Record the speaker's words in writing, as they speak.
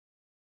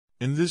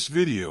In this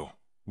video,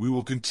 we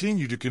will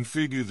continue to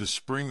configure the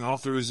Spring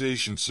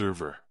Authorization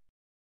server.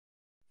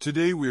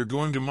 Today we are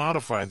going to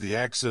modify the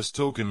access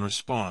token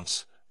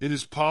response. It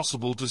is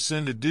possible to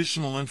send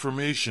additional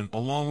information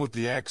along with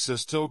the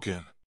access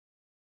token.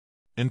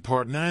 In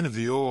Part 9 of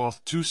the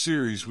Oauth2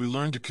 series we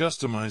learned to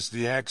customize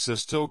the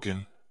access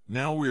token.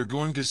 Now we are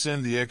going to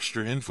send the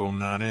extra info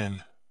not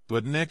in,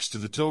 but next to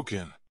the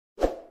token.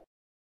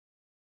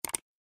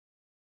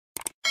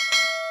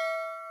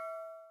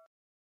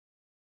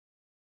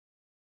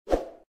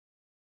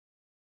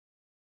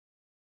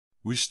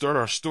 We start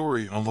our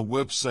story on the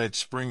website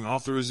Spring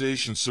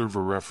Authorization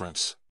Server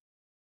reference.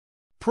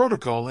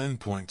 Protocol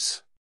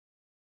endpoints.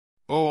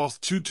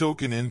 Oauth2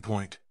 token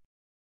endpoint.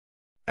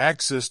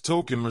 Access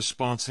token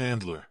response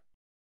handler.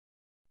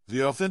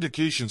 The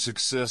Authentication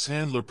Success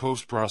Handler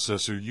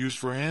post-processor used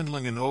for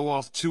handling an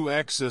Oauth2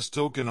 access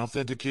token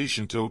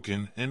authentication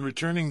token and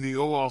returning the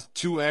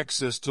Oauth2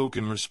 access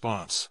token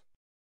response.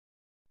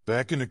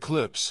 Back in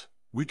Eclipse,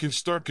 we can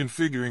start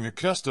configuring a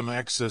custom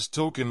access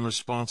token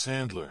response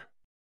handler.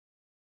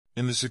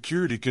 In the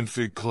security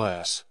config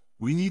class,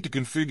 we need to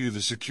configure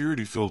the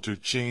security filter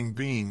chain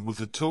bean with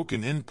the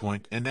token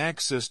endpoint and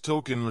access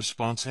token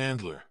response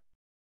handler.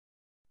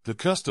 The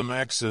Custom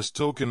Access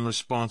Token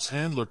Response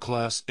Handler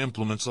class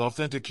implements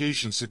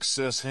Authentication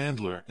Success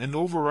Handler and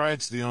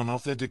overrides the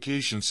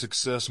onAuthentication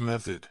Success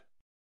method.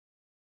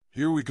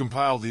 Here we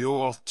compile the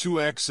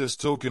Oauth2 access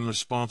token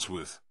response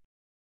with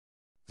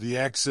the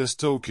access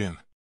token,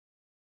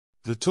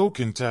 the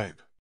token type,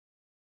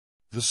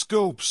 the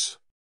scopes,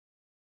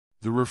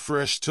 the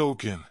refresh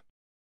token,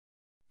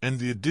 and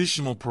the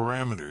additional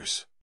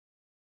parameters.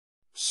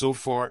 So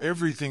far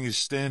everything is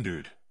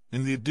standard.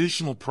 In the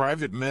additional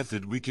private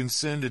method we can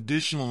send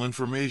additional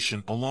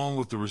information along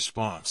with the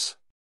response.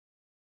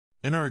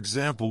 In our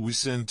example we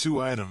send two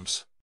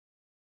items: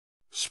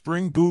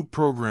 Spring Boot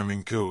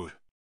Programming Code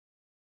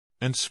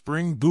and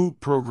Spring Boot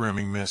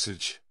Programming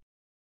Message.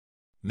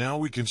 Now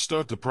we can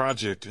start the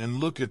project and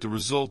look at the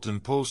result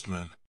in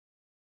Postman.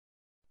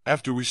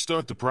 After we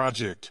start the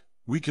project,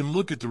 we can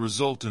look at the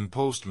result in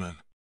Postman.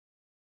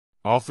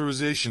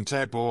 Authorization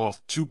type Oauth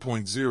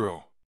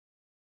 2.0.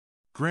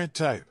 Grant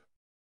type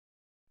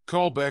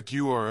callback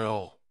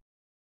URL,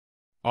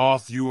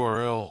 auth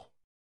URL,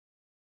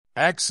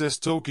 access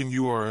token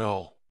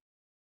URL,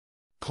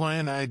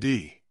 client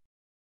ID,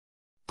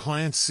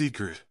 client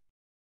secret,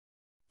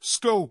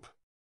 scope,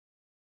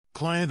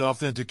 client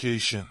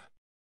authentication,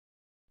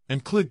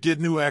 and click Get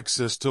New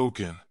Access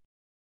Token.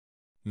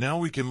 Now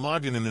we can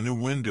log in a new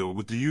window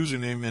with the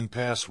username and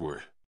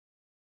password.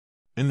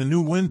 In the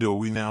new window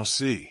we now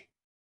see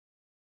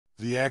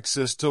the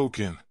access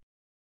token,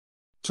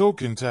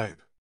 token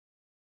type,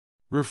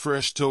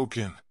 refresh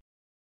token,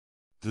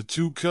 the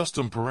two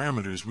custom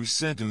parameters we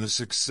sent in the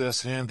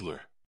success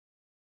handler,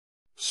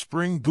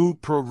 Spring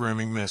Boot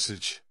Programming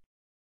Message,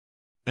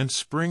 and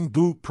Spring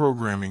Boot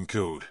Programming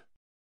Code,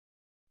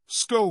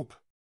 scope,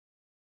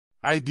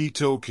 ID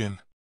token,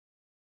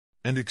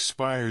 and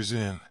expires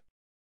in.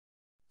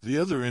 The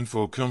other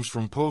info comes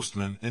from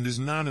Postman and is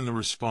not in the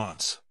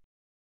response.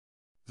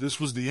 This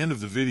was the end of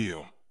the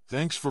video.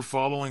 Thanks for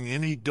following.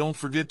 Don't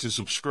forget to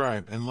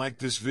subscribe and like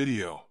this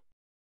video.